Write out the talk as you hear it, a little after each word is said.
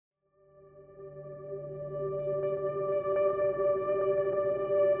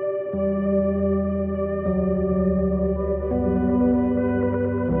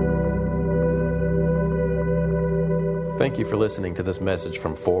Thank you for listening to this message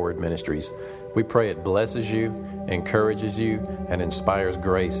from Forward Ministries. We pray it blesses you, encourages you, and inspires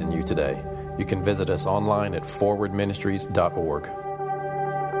grace in you today. You can visit us online at forwardministries.org.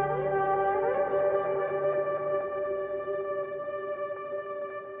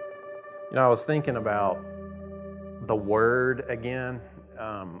 I was thinking about the Word again.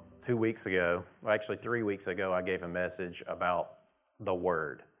 2 weeks ago, well, actually 3 weeks ago, I gave a message about the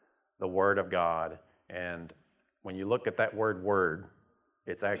Word of God. And when you look at that word,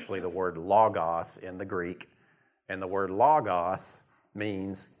 it's actually the word logos in the Greek. And the word logos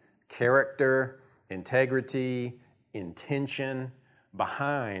means character, integrity, intention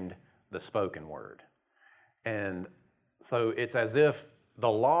behind the spoken word. And so it's as if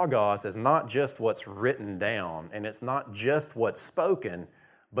the logos is not just what's written down, and it's not just what's spoken,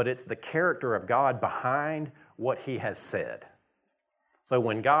 but it's the character of God behind what He has said. So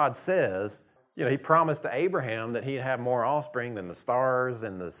when God says, He promised to Abraham that he'd have more offspring than the stars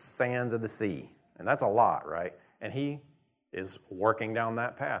and the sands of the sea. And that's a lot, right? And He is working down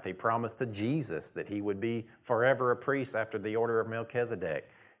that path. He promised to Jesus that He would be forever a priest after the order of Melchizedek.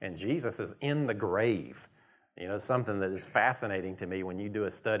 And Jesus is in the grave. Something that is fascinating to me when you do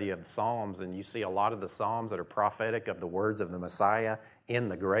a study of Psalms and you see a lot of the Psalms that are prophetic of the words of the Messiah in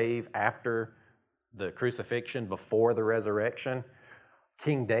the grave after the crucifixion, before the resurrection.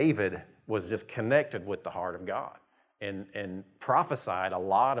 King David was just connected with the heart of God and prophesied a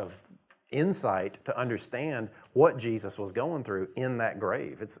lot of insight to understand what Jesus was going through in that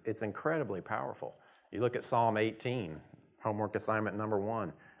grave. It's incredibly powerful. You look at Psalm 18, homework assignment number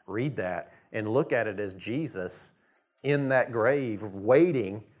 1. Read that and look at it as Jesus in that grave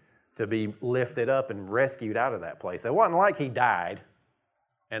waiting to be lifted up and rescued out of that place. It wasn't like He died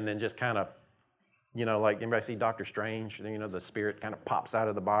and then just kind of, like anybody see Dr. Strange? The spirit kind of pops out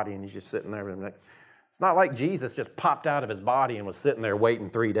of the body and he's just sitting there. It's not like Jesus just popped out of His body and was sitting there waiting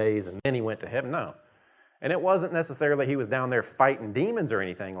 3 days and then He went to heaven. No. And it wasn't necessarily He was down there fighting demons or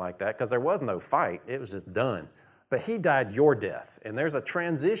anything like that, because there was no fight. It was just done. But He died your death. And there's a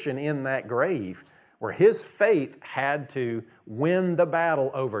transition in that grave where His faith had to win the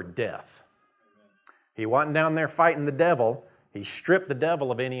battle over death. He wasn't down there fighting the devil. He stripped the devil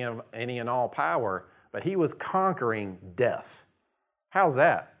of any and all power, but He was conquering death. How's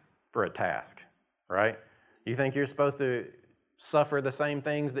that for a task, right? You think you're supposed to suffer the same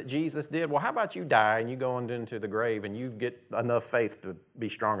things that Jesus did? Well, how about you die and you go into the grave and you get enough faith to be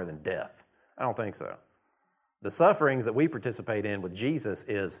stronger than death? I don't think so. The sufferings that we participate in with Jesus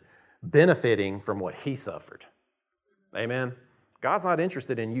is benefiting from what He suffered. Amen? God's not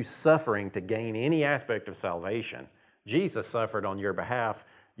interested in you suffering to gain any aspect of salvation. Jesus suffered on your behalf.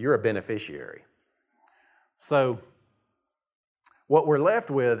 You're a beneficiary. So what we're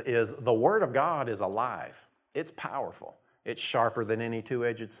left with is the Word of God is alive. It's powerful. It's sharper than any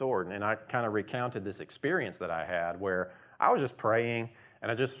two-edged sword. And I kind of recounted this experience that I had where I was just praying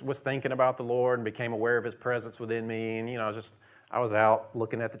and I just was thinking about the Lord and became aware of His presence within me. And, I was out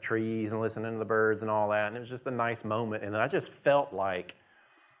looking at the trees and listening to the birds and all that. And it was just a nice moment. And then I just felt like,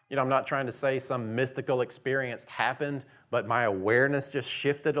 I'm not trying to say some mystical experience happened, but my awareness just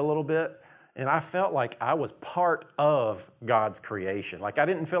shifted a little bit. And I felt like I was part of God's creation. Like I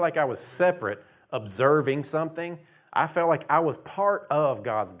didn't feel like I was separate observing something. I felt like I was part of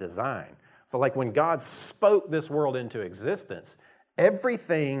God's design. So like when God spoke this world into existence,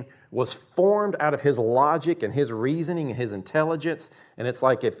 everything was formed out of His logic and His reasoning and His intelligence. And it's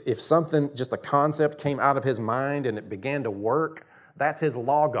like if something, just a concept came out of His mind and it began to work, that's His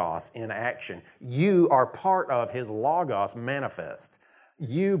logos in action. You are part of His logos manifest.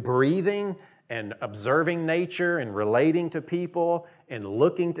 You breathing and observing nature and relating to people and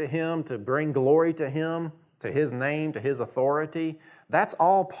looking to Him to bring glory to Him, to His name, to His authority. That's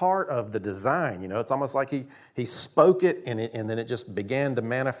all part of the design. It's almost like He spoke it and then it just began to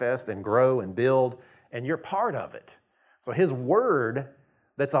manifest and grow and build, and you're part of it. So His Word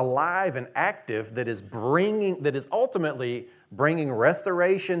that's alive and active, that is ultimately bringing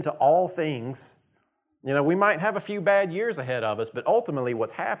restoration to all things. We might have a few bad years ahead of us, but ultimately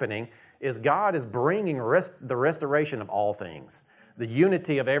what's happening is God is bringing the restoration of all things, the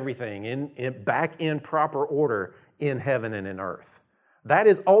unity of everything back in proper order in heaven and in earth. That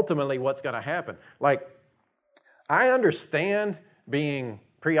is ultimately what's going to happen. Like, I understand being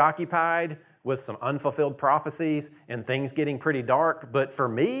preoccupied with some unfulfilled prophecies and things getting pretty dark. But for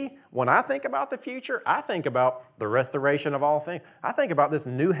me, when I think about the future, I think about the restoration of all things. I think about this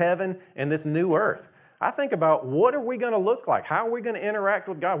new heaven and this new earth. I think about what are we going to look like? How are we going to interact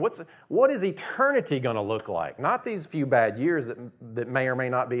with God? What is eternity going to look like? Not these few bad years that may or may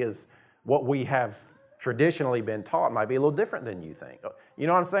not be as what we have traditionally been taught might be a little different than you think. You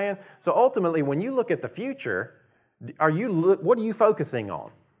know what I'm saying? So ultimately, when you look at the future, what are you focusing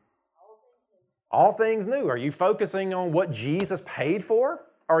on? All things new. Are you focusing on what Jesus paid for?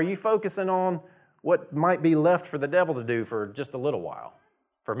 Or are you focusing on what might be left for the devil to do for just a little while?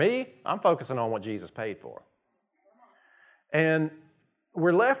 For me, I'm focusing on what Jesus paid for. And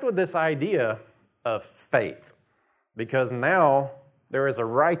we're left with this idea of faith, because now there is a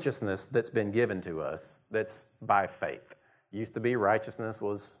righteousness that's been given to us that's by faith. Used to be righteousness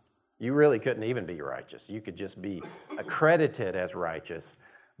was, you really couldn't even be righteous. You could just be accredited as righteous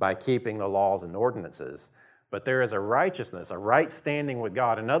by keeping the laws and ordinances. But there is a righteousness, a right standing with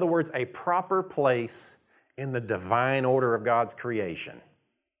God. In other words, a proper place in the divine order of God's creation.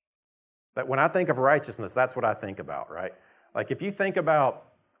 That when I think of righteousness, that's what I think about, right? Like if you think about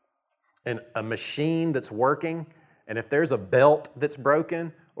a machine that's working, and if there's a belt that's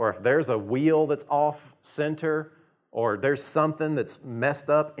broken, or if there's a wheel that's off center, or there's something that's messed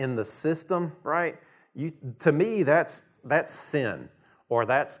up in the system, right? To me, that's sin, or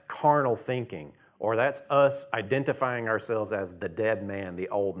that's carnal thinking, or that's us identifying ourselves as the dead man, the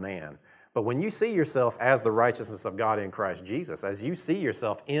old man. But when you see yourself as the righteousness of God in Christ Jesus, as you see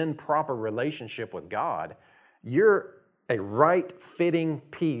yourself in proper relationship with God, you're a right-fitting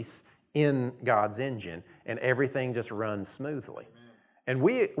piece in God's engine, and everything just runs smoothly. And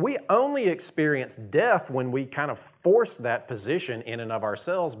we only experience death when we kind of force that position in and of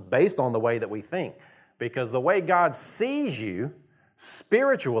ourselves based on the way that we think. Because the way God sees you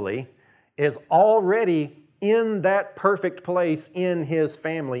spiritually is already in that perfect place in His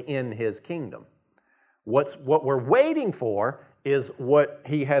family, in His kingdom. What we're waiting for is what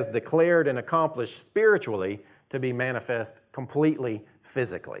He has declared and accomplished spiritually to be manifest completely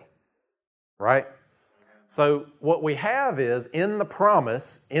physically, right? So what we have is, in the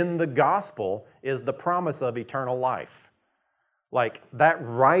promise, in the gospel, is the promise of eternal life. Like that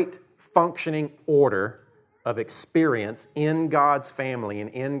right functioning order of experience in God's family and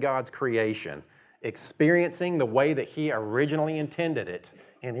in God's creation, experiencing the way that He originally intended it,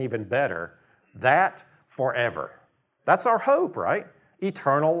 and even better, that forever. That's our hope, right?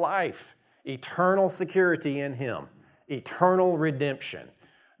 Eternal life, eternal security in Him, eternal redemption.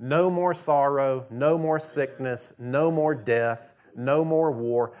 No more sorrow, no more sickness, no more death, no more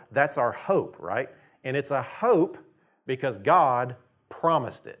war. That's our hope, right? And it's a hope because God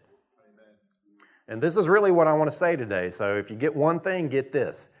promised it. Amen. And this is really what I want to say today. So if you get one thing, get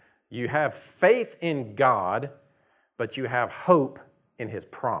this. You have faith in God, but you have hope in His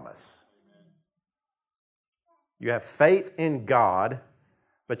promise. Amen. You have faith in God,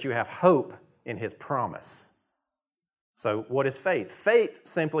 but you have hope in His promise. So what is faith? Faith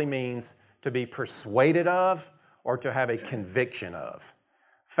simply means to be persuaded of or to have a conviction of.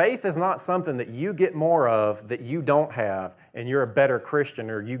 Faith is not something that you get more of that you don't have and you're a better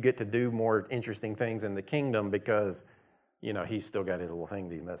Christian, or you get to do more interesting things in the kingdom because, you know, he's still got his little thing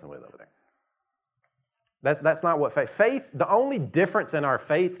that he's messing with over there. That's not what faith, the only difference in our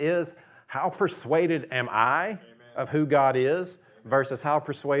faith is how persuaded am I of who God is versus how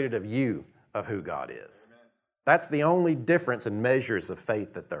persuaded of you of who God is. That's the only difference in measures of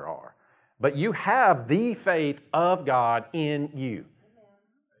faith that there are. But you have the faith of God in you.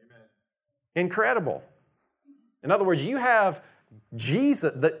 Amen. Incredible. In other words, you have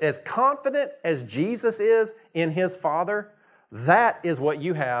Jesus, as confident as Jesus is in His Father, that is what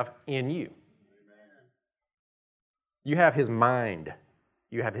you have in you. Amen. You have His mind,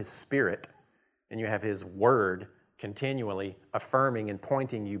 you have His Spirit, and you have His Word continually affirming and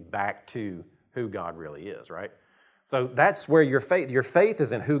pointing you back to who God really is, right? So that's where your faith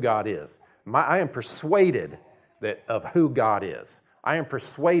is in who God is. I am persuaded of who God is. I am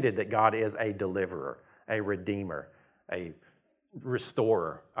persuaded that God is a deliverer, a redeemer, a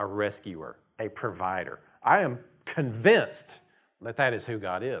restorer, a rescuer, a provider. I am convinced that that is who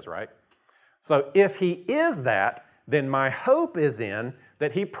God is, right? So if He is that, then my hope is in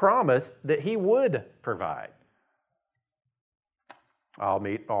that He promised that He would provide. I'll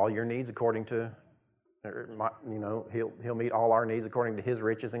meet all your needs according to, He'll meet all our needs according to His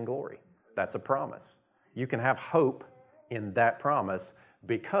riches and glory. That's a promise. You can have hope in that promise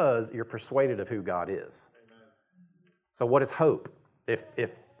because you're persuaded of who God is. Amen. So what is hope?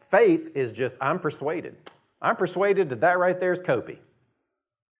 If faith is just, I'm persuaded that right there is Kopi.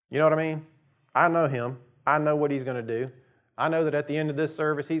 You know what I mean? I know him. I know what he's going to do. I know that at the end of this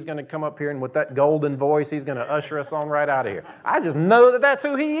service, he's going to come up here and with that golden voice, he's going to usher us on right out of here. I just know that that's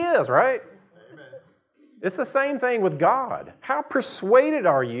who he is, right? Amen. It's the same thing with God. How persuaded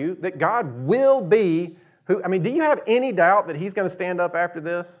are you that God will be who? I mean, do you have any doubt that he's going to stand up after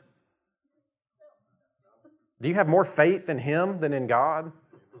this? Do you have more faith in him than in God?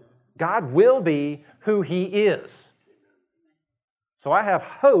 God will be who he is. So I have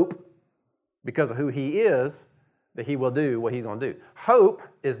hope because of who he is that he will do what he's going to do. Hope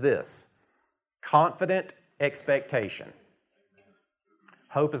is this: confident expectation.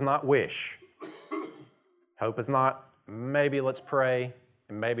 Hope is not wish. Hope is not maybe let's pray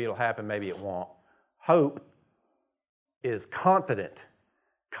and maybe it'll happen, maybe it won't. Hope is confident,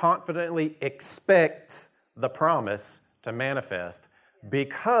 confidently expects the promise to manifest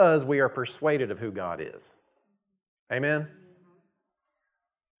because we are persuaded of who God is. Amen?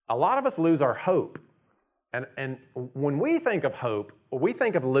 A lot of us lose our hope. And when we think of hope, we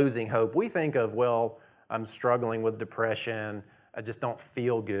think of losing hope. We think of, well, I'm struggling with depression. I just don't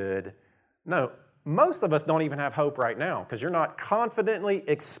feel good. No, most of us don't even have hope right now because you're not confidently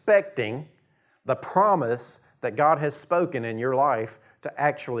expecting the promise that God has spoken in your life to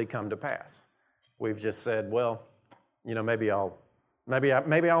actually come to pass. We've just said, well, you know, maybe I'll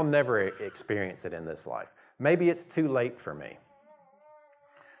never experience it in this life. Maybe it's too late for me.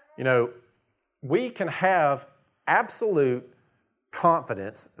 You know, we can have absolute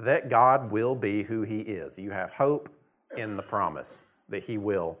confidence that God will be who he is. You have hope in the promise that he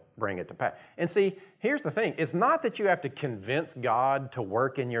will bring it to pass. And see, here's the thing. It's not that you have to convince God to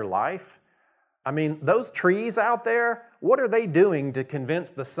work in your life. I mean, those trees out there, what are they doing to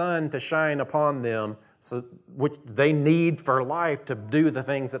convince the sun to shine upon them, which they need for life to do the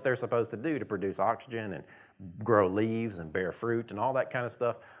things that they're supposed to do, to produce oxygen and grow leaves and bear fruit and all that kind of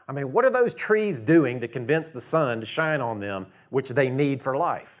stuff? I mean, what are those trees doing to convince the sun to shine on them, which they need for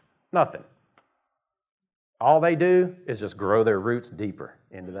life? Nothing. All they do is just grow their roots deeper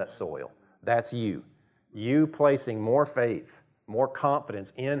into that soil. That's you. You placing more faith, more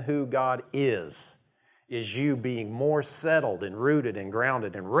confidence in who God is you being more settled and rooted and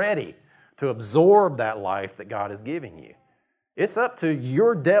grounded and ready to absorb that life that God is giving you. It's up to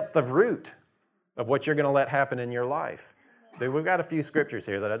your depth of root of what you're going to let happen in your life. We've got a few scriptures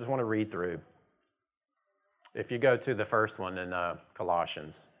here that I just want to read through. If you go to the first one in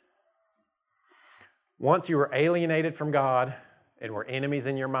Colossians. Once you were alienated from God and were enemies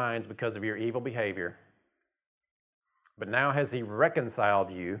in your minds because of your evil behavior, but now has he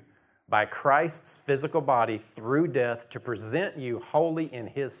reconciled you by Christ's physical body through death to present you holy in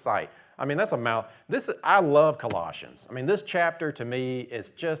his sight. I mean, that's a mouth. I love Colossians. I mean, this chapter to me is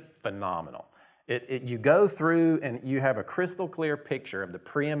just phenomenal. You go through and you have a crystal clear picture of the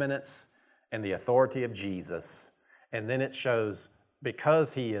preeminence and the authority of Jesus, and then it shows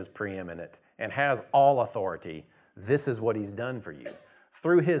because he is preeminent and has all authority, this is what he's done for you.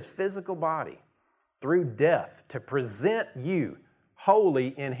 Through his physical body, through death, to present you holy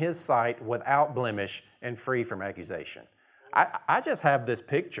in his sight without blemish and free from accusation. I just have this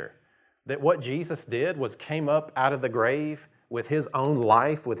picture that what Jesus did was came up out of the grave with his own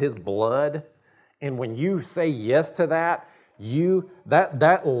life, with his blood. And when you say yes to that,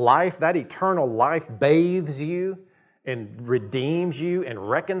 that life, that eternal life bathes you and redeems you and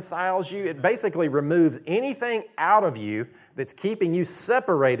reconciles you. It basically removes anything out of you that's keeping you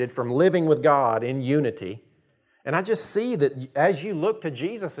separated from living with God in unity. And I just see that as you look to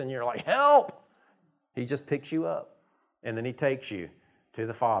Jesus and you're like, help, he just picks you up. And then he takes you to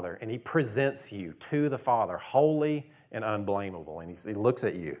the Father and he presents you to the Father, holy and unblameable. And he looks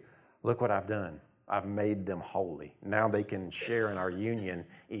at you. Look what I've done. I've made them holy. Now they can share in our union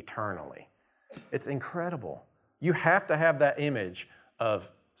eternally. It's incredible. You have to have that image of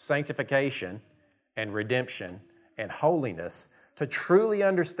sanctification and redemption and holiness to truly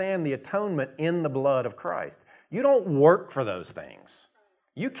understand the atonement in the blood of Christ. You don't work for those things.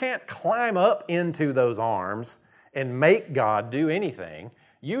 You can't climb up into those arms and make God do anything.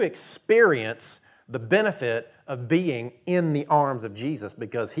 You experience the benefit of being in the arms of Jesus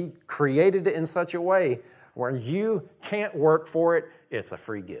because he created it in such a way where you can't work for it. It's a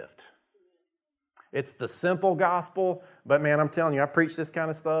free gift. It's the simple gospel, but man, I'm telling you, I preach this kind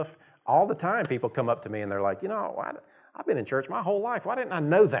of stuff all the time. People come up to me and they're like, you know, I've been in church my whole life. Why didn't I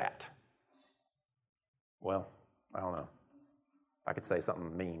know that? Well, I don't know. I could say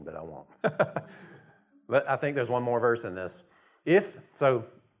something mean, but I won't. But I think there's one more verse in this. If.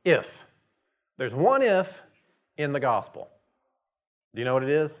 There's one if in the gospel. Do you know what it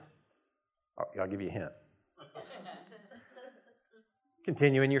is? I'll give you a hint.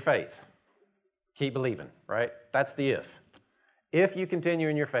 Continue in your faith. Keep believing, right? That's the if. If you continue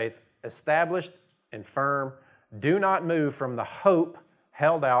in your faith, established and firm, do not move from the hope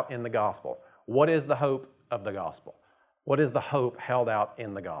held out in the gospel. What is the hope of the gospel? What is the hope held out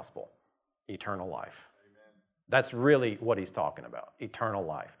in the gospel? Eternal life. Amen. That's really what he's talking about, eternal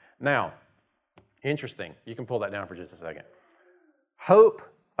life. Now, Interesting. You can pull that down for just a second. Hope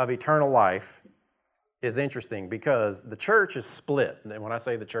of eternal life is interesting because the church is split. And when I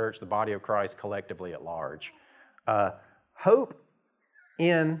say the church, the body of Christ collectively at large. Hope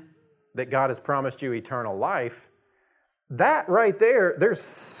in that God has promised you eternal life, that right there, there's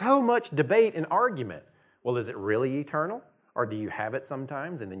so much debate and argument. Well, is it really eternal? Or do you have it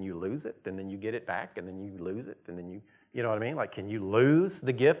sometimes and then you lose it and then you get it back and then you lose it and then you know what I mean? Like, can you lose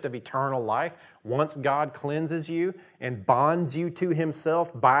the gift of eternal life once God cleanses you and bonds you to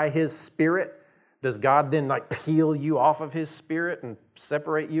Himself by His Spirit? Does God then like peel you off of His Spirit and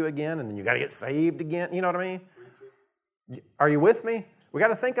separate you again and then you got to get saved again? You know what I mean? Are you with me? We got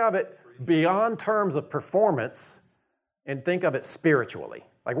to think of it beyond terms of performance and think of it spiritually.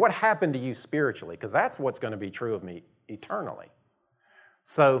 Like, what happened to you spiritually? Because that's what's going to be true of me eternally.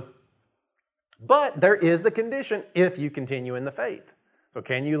 So, but there is the condition if you continue in the faith. So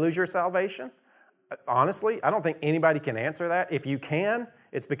can you lose your salvation? Honestly, I don't think anybody can answer that. If you can,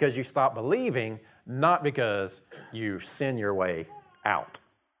 it's because you stop believing, not because you sin your way out.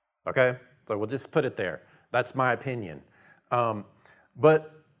 Okay? So we'll just put it there. That's my opinion.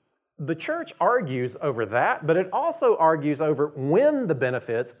 But the church argues over that, but it also argues over when the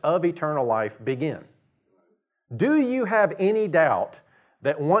benefits of eternal life begin. Do you have any doubt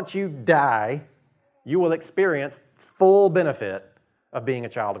that once you die, you will experience full benefit of being a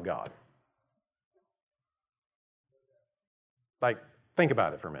child of God? Like, think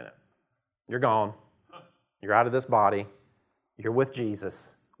about it for a minute. You're gone. You're out of this body. You're with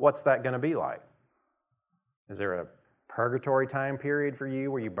Jesus. What's that going to be like? Is there a purgatory time period for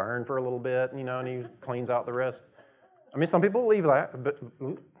you where you burn for a little bit, and He cleans out the rest? I mean, some people believe that, but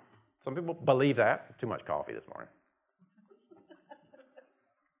some people believe that. Too much coffee this morning.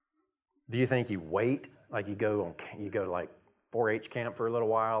 Do you think you wait, like you go to like 4-H camp for a little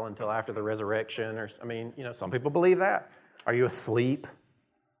while until after the resurrection? Or some people believe that. Are you asleep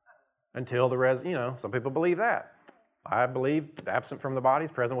until the some people believe that. I believe absent from the body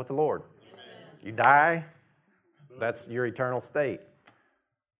is present with the Lord. Amen. You die, that's your eternal state.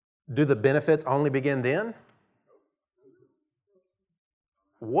 Do the benefits only begin then?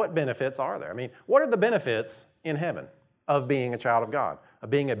 What benefits are there? I mean, what are the benefits in heaven of being a child of God? Of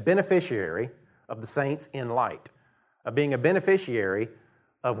being a beneficiary of the saints in light? Of being a beneficiary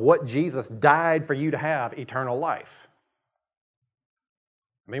of what Jesus died for you to have, eternal life?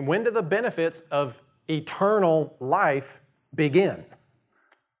 I mean, when do the benefits of eternal life begin?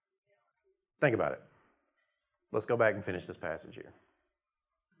 Think about it. Let's go back and finish this passage here.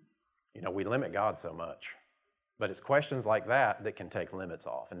 We limit God so much, but it's questions like that that can take limits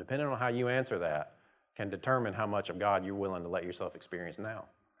off. And depending on how you answer that, can determine how much of God you're willing to let yourself experience now.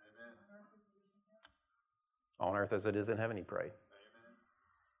 Amen. On earth as it is in heaven, He prayed.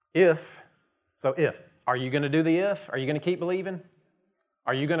 Amen. Are you going to do the if? Are you going to keep believing?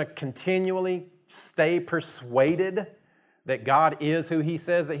 Are you going to continually stay persuaded that God is who He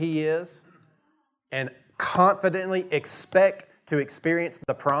says that He is and confidently expect to experience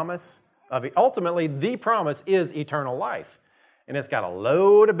the promise of it? Ultimately, the promise is eternal life, and it's got a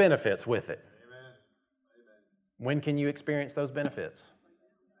load of benefits with it. Amen. When can you experience those benefits?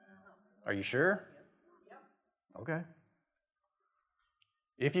 Are you sure? Okay.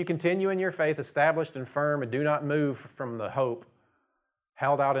 If you continue in your faith, established and firm, and do not move from the hope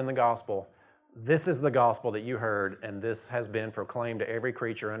held out in the gospel, this is the gospel that you heard, and this has been proclaimed to every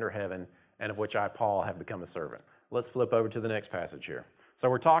creature under heaven, and of which I, Paul, have become a servant. Let's flip over to the next passage here. So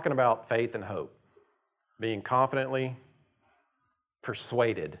we're talking about faith and hope, being confidently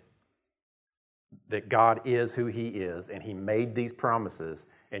persuaded that God is who He is, and He made these promises,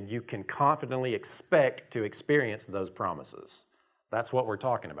 and you can confidently expect to experience those promises. That's what we're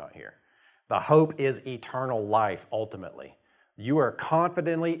talking about here. The hope is eternal life, ultimately. You are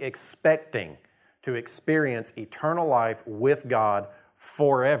confidently expecting to experience eternal life with God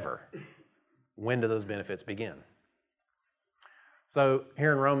forever. When do those benefits begin? So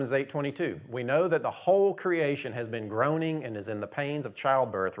here in Romans 8:22, we know that the whole creation has been groaning and is in the pains of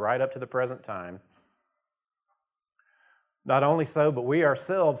childbirth right up to the present time. Not only so, but we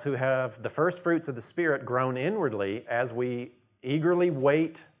ourselves who have the first fruits of the Spirit groan inwardly as we eagerly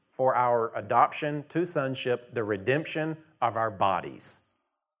wait for our adoption to sonship, the redemption of our bodies.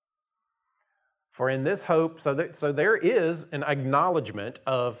 For in this hope, so there is an acknowledgement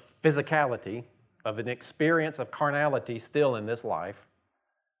of physicality, of an experience of carnality still in this life,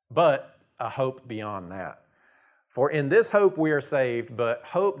 but a hope beyond that. For in this hope we are saved, but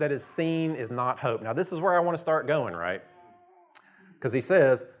hope that is seen is not hope. Now this is where I want to start going, right? Because he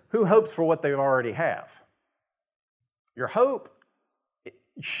says, who hopes for what they already have? Your hope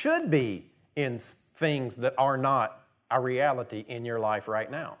should be in things that are not a reality in your life right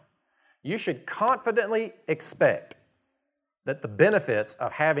now. You should confidently expect that the benefits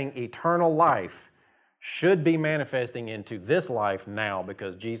of having eternal life should be manifesting into this life now,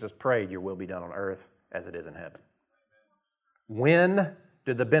 because Jesus prayed, your will be done on earth as it is in heaven. When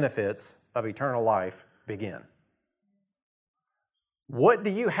did the benefits of eternal life begin? What do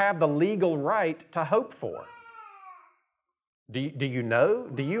you have the legal right to hope for? Do you know?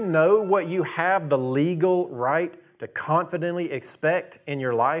 Do you know what you have the legal right to confidently expect in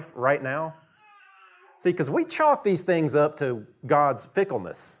your life right now? See, because we chalk these things up to God's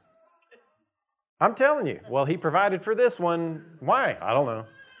fickleness. I'm telling you, well, He provided for this one. Why? I don't know.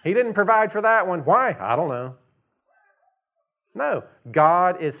 He didn't provide for that one. Why? I don't know. No,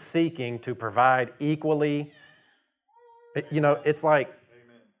 God is seeking to provide equally. It's like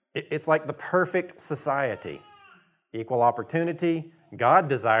the perfect society. Equal opportunity. God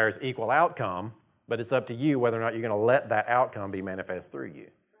desires equal outcome, but it's up to you whether or not you're going to let that outcome be manifest through you.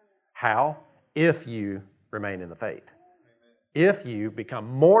 How? If you remain in the faith. If you become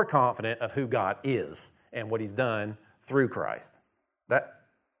more confident of who God is and what He's done through Christ.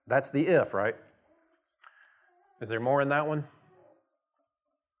 That's the if, right? Is there more in that one?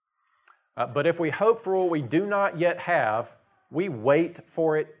 But if we hope for what we do not yet have, we wait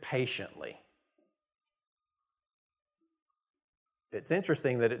for it patiently. It's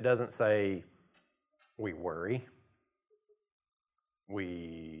interesting that it doesn't say we worry.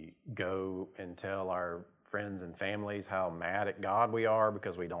 We go and tell our friends and families how mad at God we are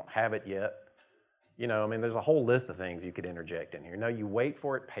because we don't have it yet. There's a whole list of things you could interject in here. No, you wait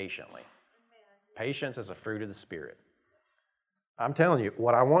for it patiently. Patience is a fruit of the Spirit. I'm telling you,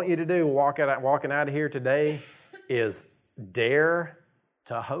 what I want you to do walking out of here today is dare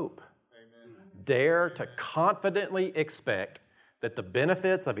to hope. Amen. Dare to confidently expect that the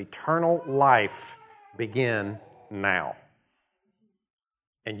benefits of eternal life begin now.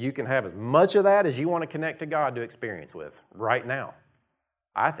 And you can have as much of that as you want to connect to God to experience with right now,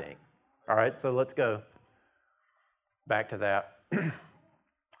 I think. All right, so let's go back to that.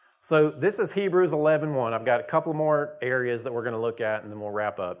 So this is Hebrews 11:1. I've got a couple more areas that we're going to look at, and then we'll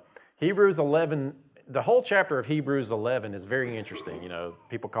wrap up. Hebrews 11, the whole chapter of Hebrews 11 is very interesting.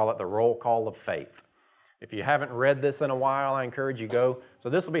 People call it the roll call of faith. If you haven't read this in a while, I encourage you go. So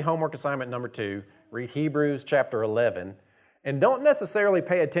this will be homework assignment number 2. Read Hebrews chapter 11. And don't necessarily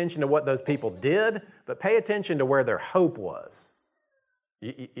pay attention to what those people did, but pay attention to where their hope was.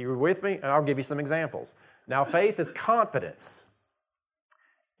 You with me? And I'll give you some examples. Now, faith is confidence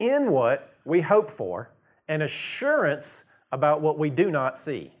in what we hope for and assurance about what we do not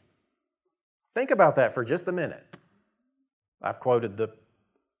see. Think about that for just a minute. I've quoted the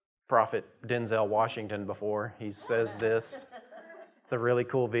prophet Denzel Washington before. He says this. It's a really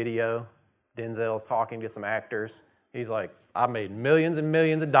cool video. Denzel's talking to some actors. He's like, I made millions and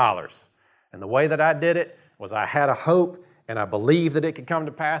millions of dollars. And the way that I did it was I had a hope and I believed that it could come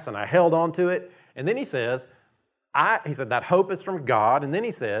to pass and I held on to it. And then he said, that hope is from God. And then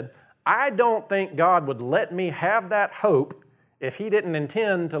he said, I don't think God would let me have that hope if He didn't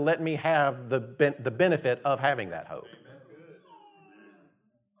intend to let me have the benefit of having that hope.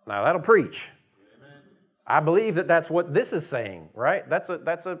 Now that'll preach. I believe that that's what this is saying, right? That's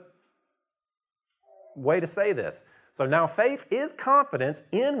a way to say this. So now faith is confidence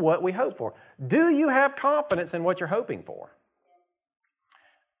in what we hope for. Do you have confidence in what you're hoping for?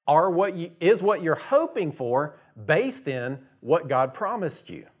 Is what you're hoping for based in what God promised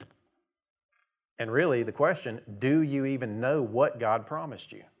you? And really the question, do you even know what God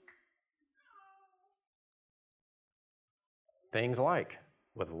promised you? Things like,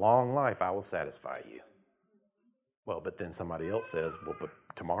 with long life I will satisfy you. Well, but then somebody else says, well, but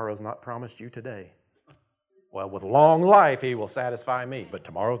tomorrow's not promised you today. Well, with long life He will satisfy me, but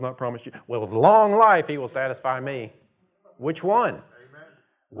tomorrow's not promised you. Well, with long life He will satisfy me. Which one? Amen.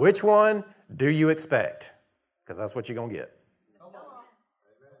 Which one do you expect? Because that's what you're going to get.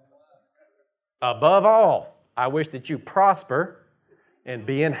 Above all, I wish that you prosper and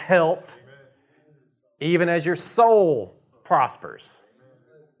be in health, even as your soul prospers.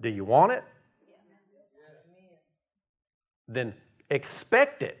 Do you want it? Then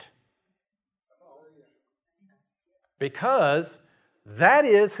expect it. Because that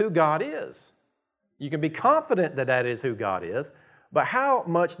is who God is. You can be confident that that is who God is, but how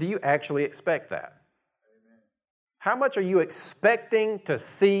much do you actually expect that? How much are you expecting to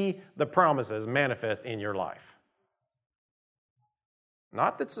see the promises manifest in your life?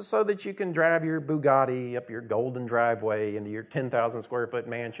 Not that so that you can drive your Bugatti up your golden driveway into your 10,000 square foot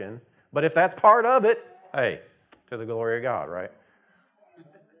mansion, but if that's part of it, hey, to the glory of God, right?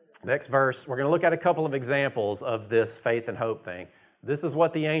 Next verse, we're going to look at a couple of examples of this faith and hope thing. This is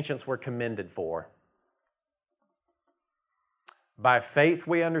what the ancients were commended for. By faith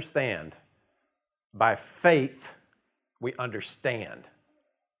we understand. By faith we understand.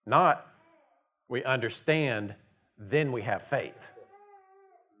 Not we understand, then we have faith.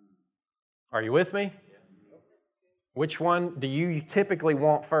 Are you with me? Which one do you typically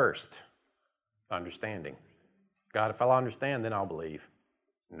want first? Understanding. God, if I'll understand, then I'll believe.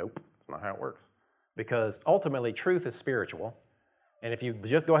 Nope, that's not how it works. Because ultimately, truth is spiritual. And if you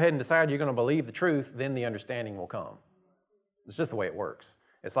just go ahead and decide you're going to believe the truth, then the understanding will come. It's just the way it works.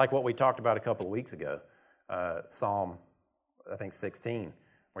 It's like what we talked about a couple of weeks ago, Psalm, I think, 16,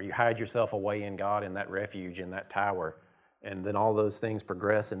 where you hide yourself away in God in that refuge, in that tower, and then all those things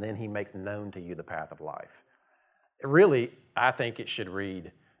progress, and then He makes known to you the path of life. Really, I think it should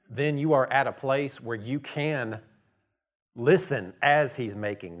read, then you are at a place where you can listen as He's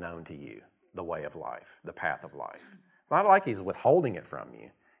making known to you the way of life, the path of life. It's not like He's withholding it from you.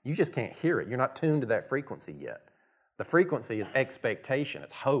 You just can't hear it. You're not tuned to that frequency yet. The frequency is expectation.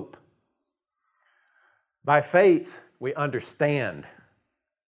 It's hope. By faith, we understand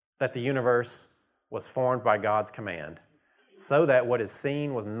that the universe was formed by God's command, so that what is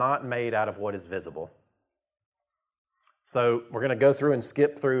seen was not made out of what is visible. So we're going to go through and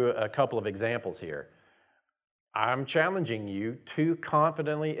skip through a couple of examples here. I'm challenging you to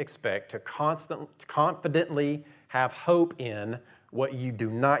confidently expect, to confidently have hope in what you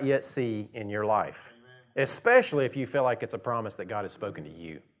do not yet see in your life. Amen. Especially if you feel like it's a promise that God has spoken to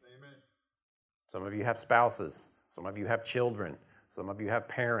you. Amen. Some of you have spouses. Some of you have children. Some of you have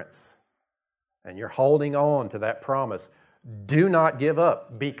parents. And you're holding on to that promise. Do not give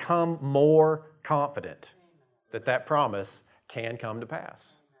up. Become more confident that that promise can come to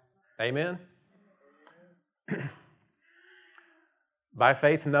pass. Amen? By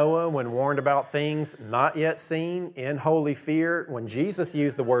faith, Noah, when warned about things not yet seen, in holy fear, when Jesus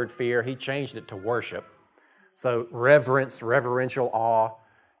used the word fear, He changed it to worship. So reverence, reverential awe.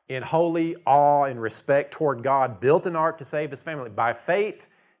 In holy awe and respect toward God, built an ark to save his family. By faith,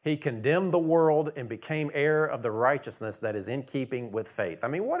 he condemned the world and became heir of the righteousness that is in keeping with faith. I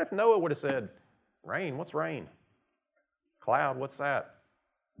mean, what if Noah would have said, rain, what's rain? Cloud, what's that?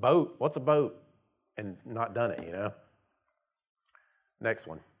 Boat, what's a boat? And not done it, you know? Next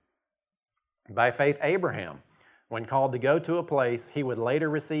one. By faith, Abraham, when called to go to a place he would later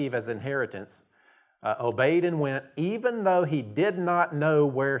receive as inheritance, obeyed and went, even though he did not know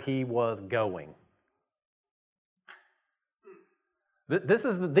where he was going. It's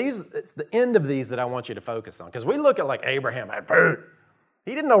the end of these that I want you to focus on, because we look at like Abraham had faith.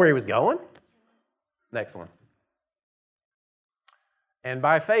 He didn't know where he was going. Next one. And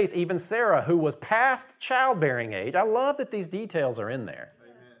by faith, even Sarah, who was past childbearing age. I love that these details are in there.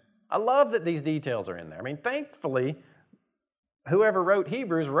 Amen. I love that these details are in there. I mean, thankfully, whoever wrote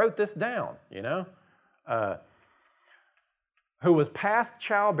Hebrews wrote this down, you know. Who was past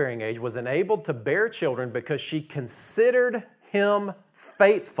childbearing age, was enabled to bear children because she considered him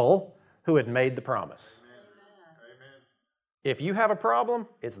faithful who had made the promise. Amen. If you have a problem,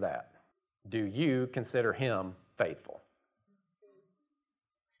 it's that. Do you consider him faithful?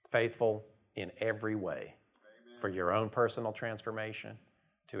 Faithful in every way. Amen. For your own personal transformation,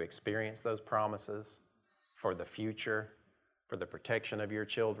 to experience those promises, for the future, for the protection of your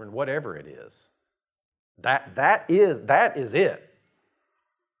children, whatever it is. That is it.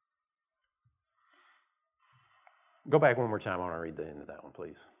 Go back one more time. I want to read the end of that one,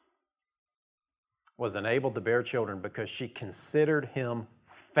 please. Was enabled to bear children because she considered him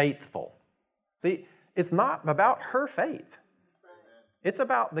faithful. See, it's not about her faith. It's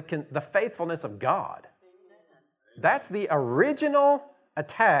about the faithfulness of God. That's the original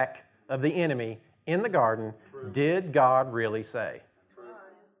attack of the enemy in the garden. Did God really say?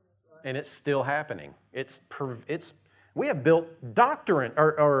 And it's still happening. We have built doctrine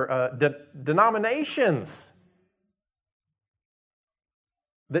or denominations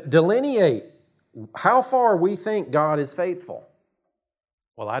that delineate how far we think God is faithful.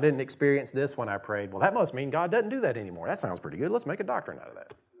 Well, I didn't experience this when I prayed. Well, that must mean God doesn't do that anymore. That sounds pretty good. Let's make a doctrine out of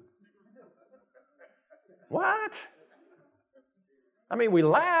that. What? I mean, we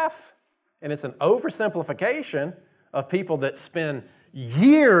laugh, and it's an oversimplification of people that spend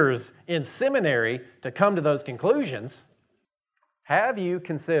years in seminary to come to those conclusions. Have you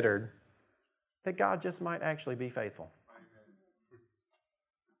considered that God just might actually be faithful?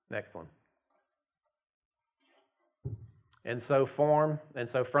 Next one. And so from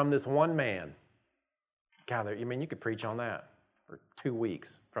this one man, God, I mean, you could preach on that for 2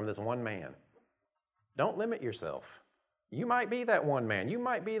 weeks, from this one man. Don't limit yourself. You might be that one man. You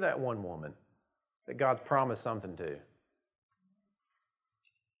might be that one woman that God's promised something to.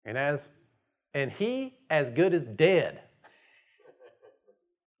 And he as good as dead.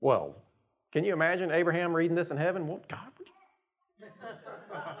 Well, can you imagine Abraham reading this in heaven? Well, God,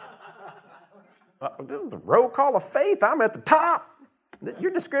 this is the roll call of faith. I'm at the top.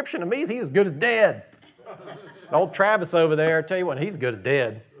 Your description of me is he's as good as dead. Old Travis over there, I tell you what, he's as good as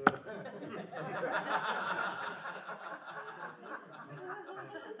dead.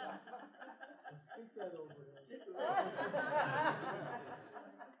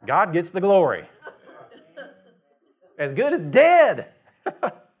 God gets the glory. As good as dead.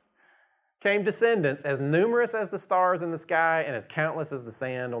 Came descendants as numerous as the stars in the sky and as countless as the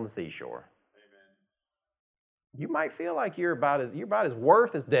sand on the seashore. Amen. You might feel like you're about as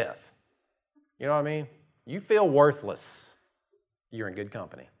worth as death. You know what I mean? You feel worthless. You're in good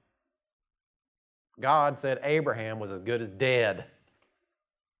company. God said Abraham was as good as dead.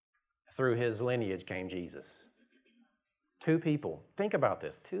 Through his lineage came Jesus. 2 people. Think about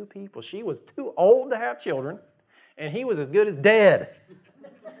this. 2 people. She was too old to have children, and he was as good as dead.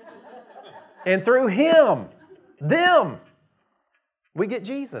 And through him, we get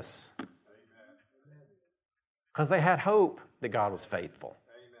Jesus. Because they had hope that God was faithful.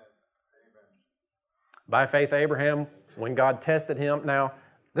 By faith, Abraham, when God tested him, now,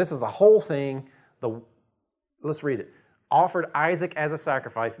 this is a whole thing. Let's read it. Offered Isaac as a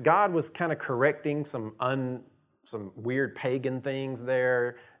sacrifice. God was kind of correcting some weird pagan things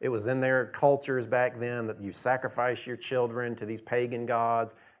there. It was in their cultures back then that you sacrifice your children to these pagan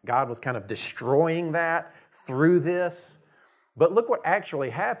gods. God was kind of destroying that through this. But look what actually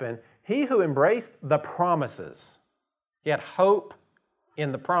happened. He who embraced the promises, he had hope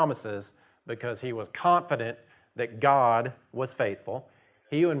in the promises because he was confident that God was faithful.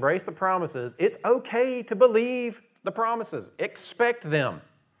 He who embraced the promises, it's okay to believe the promises. Expect them.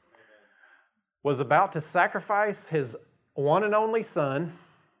 Was about to sacrifice his one and only son,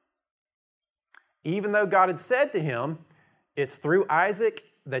 even though God had said to him, it's through Isaac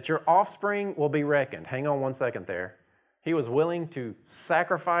that your offspring will be reckoned. Hang on one second there. He was willing to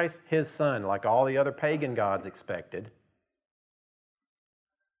sacrifice his son like all the other pagan gods expected.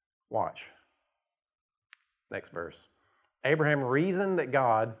 Watch. Next verse. Abraham reasoned that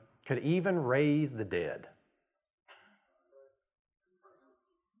God could even raise the dead.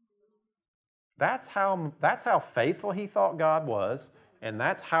 That's how faithful he thought God was, and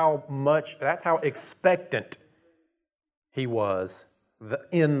that's how expectant he was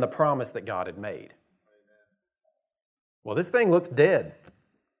in the promise that God had made. Well, this thing looks dead.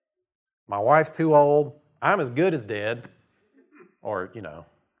 My wife's too old. I'm as good as dead. Or,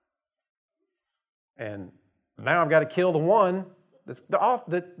 and now I've got to kill the one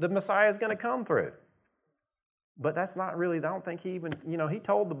that the Messiah is going to come through. But that's not really, I don't think he even, he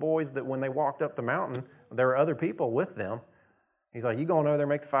told the boys that when they walked up the mountain, there were other people with them. He's like, you go on over there,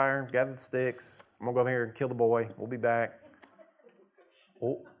 make the fire, gather the sticks. I'm going to go over here and kill the boy. We'll be back.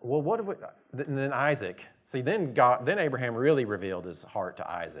 Well, what do we, and then Isaac. See, then Abraham really revealed his heart to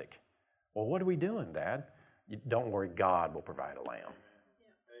Isaac. Well, what are we doing, Dad? Don't worry, God will provide a lamb.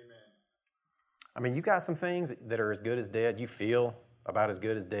 Amen. I mean, you got some things that are as good as dead. You feel about as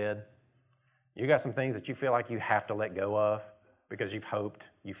good as dead. You got some things that you feel like you have to let go of because you've hoped.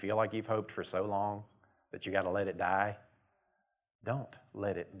 You feel like you've hoped for so long that you got to let it die. Don't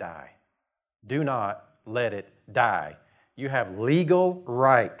let it die. Do not let it die. You have legal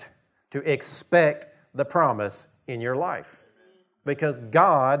right to expect the promise in your life because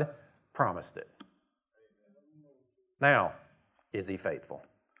God promised it. Now, is he faithful?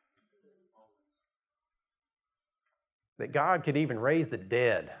 That God could even raise the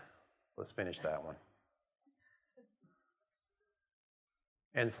dead. Let's finish that one.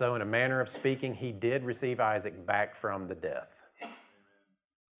 And so, in a manner of speaking, he did receive Isaac back from the death.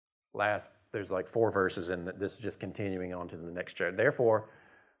 There's like 4 verses in this, just continuing on to the next chapter. Therefore,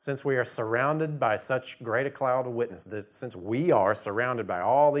 since we are surrounded by such great a cloud of witnesses, since we are surrounded by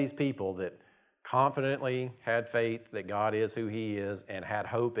all these people that confidently had faith that God is who he is and had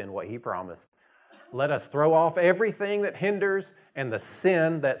hope in what he promised, let us throw off everything that hinders and the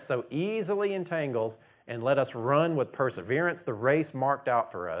sin that so easily entangles, and let us run with perseverance the race marked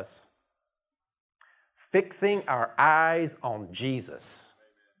out for us, fixing our eyes on Jesus,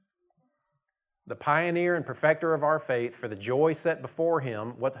 the pioneer and perfecter of our faith, for the joy set before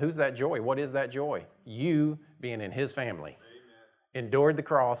him. Who's that joy? What is that joy? You being in his family. Amen. Endured the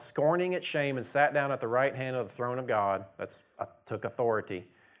cross, scorning its shame, and sat down at the right hand of the throne of God. Took authority.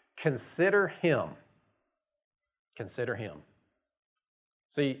 Consider him. Consider him.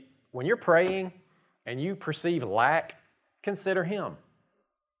 See, when you're praying and you perceive lack Consider him.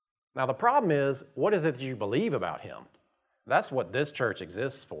 Now, the problem is, what is it that you believe about him? That's what this church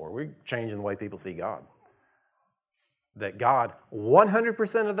exists for. We're changing the way people see God. That God,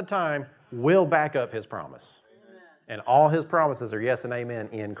 100% of the time, will back up his promise. Amen. And all his promises are yes and amen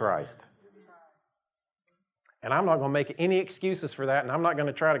in Christ. And I'm not going to make any excuses for that, and I'm not going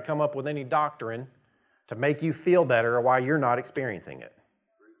to try to come up with any doctrine to make you feel better or why you're not experiencing it.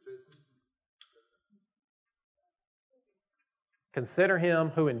 Consider him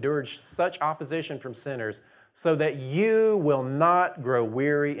who endured such opposition from sinners so that you will not grow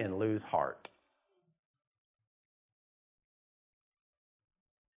weary and lose heart.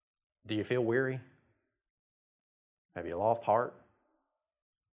 Do you feel weary? Have you lost heart?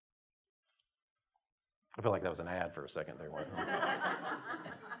 I feel like that was an ad for a second there.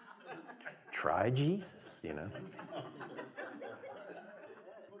 Try Jesus, you know.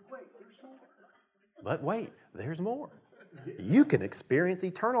 But wait, there's more. You can experience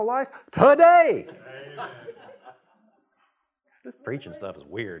eternal life today. Amen. This preaching stuff is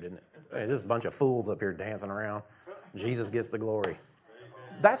weird, isn't it? Hey, there's a bunch of fools up here dancing around. Jesus gets the glory.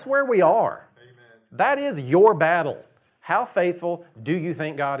 Amen. That's where we are. Amen. That is your battle. How faithful do you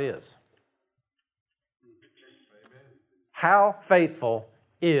think God is? Amen. How faithful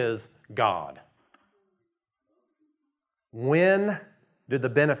is God? When do the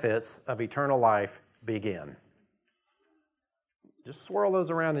benefits of eternal life begin? Just swirl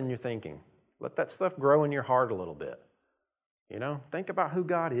those around in your thinking. Let that stuff grow in your heart a little bit. You know, think about who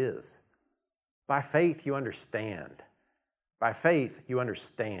God is. By faith, you understand. By faith, you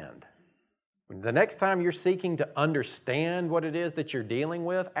understand. The next time you're seeking to understand what it is that you're dealing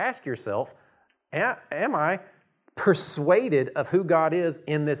with, ask yourself, am I persuaded of who God is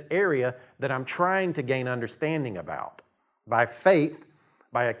in this area that I'm trying to gain understanding about? By faith,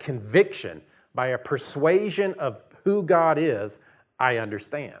 by a conviction, by a persuasion of who God is, I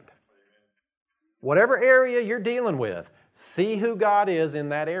understand. Whatever area you're dealing with, see who God is in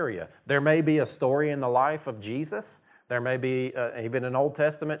that area. There may be a story in the life of Jesus. There may be even an Old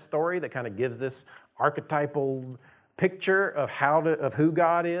Testament story that kind of gives this archetypal picture of who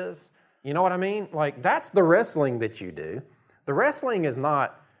God is. You know what I mean? Like, that's the wrestling that you do. The wrestling is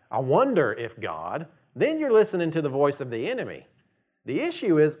not, I wonder if God. Then you're listening to the voice of the enemy. The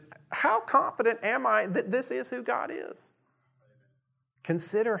issue is, how confident am I that this is who God is?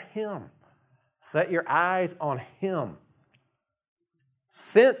 Consider him. Set your eyes on him.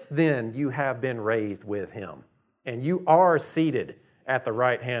 Since then, you have been raised with him, and you are seated at the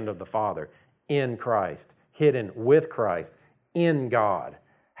right hand of the Father in Christ, hidden with Christ in God,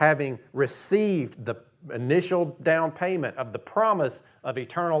 having received the initial down payment of the promise of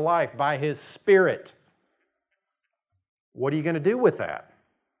eternal life by his Spirit. What are you going to do with that?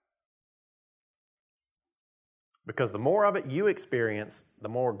 Because the more of it you experience, the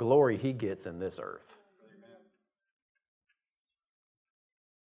more glory he gets in this earth.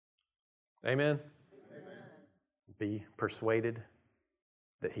 Amen? Amen? Be persuaded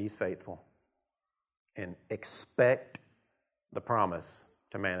that he's faithful and expect the promise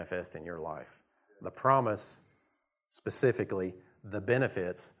to manifest in your life. The promise, specifically, the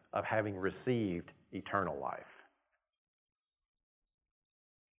benefits of having received eternal life.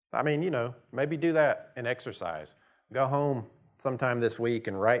 I mean, you know, maybe do that in exercise. Go home sometime this week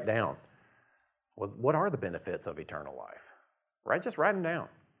and write down, well, what are the benefits of eternal life? Just write them down.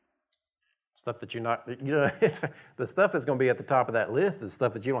 Stuff that you're not, you know, the stuff that's going to be at the top of that list is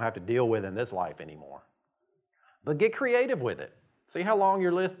stuff that you don't have to deal with in this life anymore. But get creative with it. See how long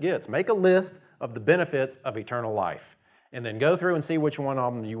your list gets. Make a list of the benefits of eternal life. And then go through and see which one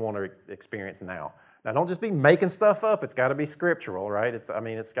of them you want to experience now. Now, don't just be making stuff up. It's got to be scriptural, right? It's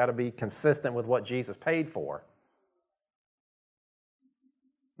got to be consistent with what Jesus paid for.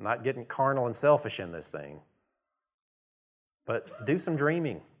 I'm not getting carnal and selfish in this thing. But do some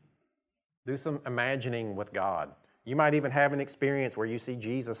dreaming. Do some imagining with God. You might even have an experience where you see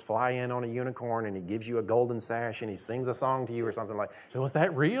Jesus fly in on a unicorn and he gives you a golden sash and he sings a song to you or something like, was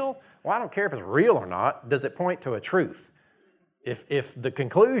that real? Well, I don't care if it's real or not. Does it point to a truth? If the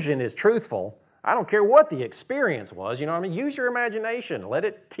conclusion is truthful, I don't care what the experience was, you know what I mean? Use your imagination. Let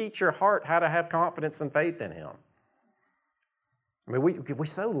it teach your heart how to have confidence and faith in him. I mean, we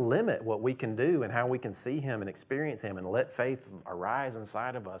so limit what we can do and how we can see him and experience him and let faith arise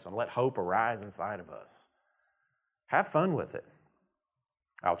inside of us and let hope arise inside of us. Have fun with it.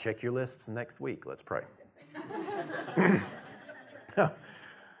 I'll check your lists next week. Let's pray.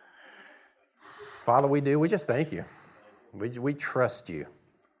 Father, we just thank you. We trust you.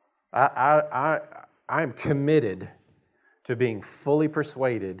 I am committed to being fully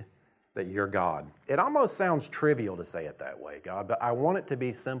persuaded that you're God. It almost sounds trivial to say it that way, God, but I want it to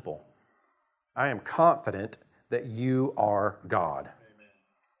be simple. I am confident that you are God. Amen.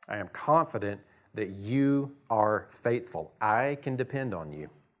 I am confident that you are faithful. I can depend on you.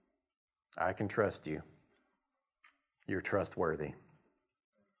 I can trust you. You're trustworthy.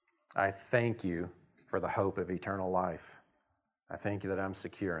 I thank you for the hope of eternal life. I thank you that I'm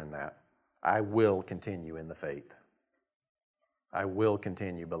secure in that. I will continue in the faith. I will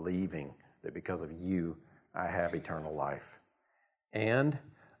continue believing that because of you, I have eternal life. And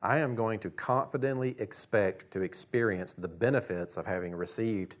I am going to confidently expect to experience the benefits of having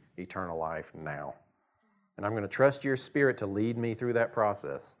received eternal life now. And I'm going to trust your Spirit to lead me through that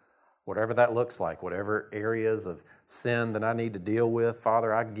process. Whatever that looks like, whatever areas of sin that I need to deal with,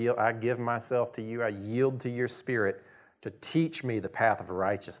 Father, I give myself to you. I yield to your Spirit to teach me the path of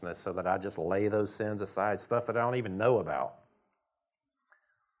righteousness so that I just lay those sins aside, stuff that I don't even know about.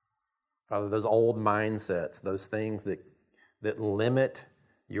 Father, those old mindsets, those things that limit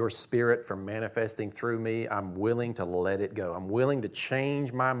your Spirit from manifesting through me, I'm willing to let it go. I'm willing to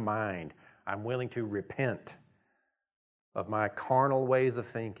change my mind. I'm willing to repent of my carnal ways of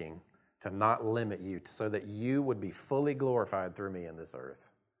thinking to not limit you so that you would be fully glorified through me in this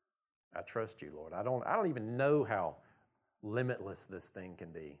earth. I trust you, Lord. I don't even know how limitless this thing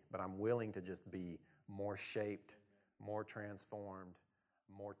can be, but I'm willing to just be more shaped, more transformed,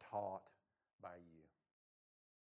 more taught by you.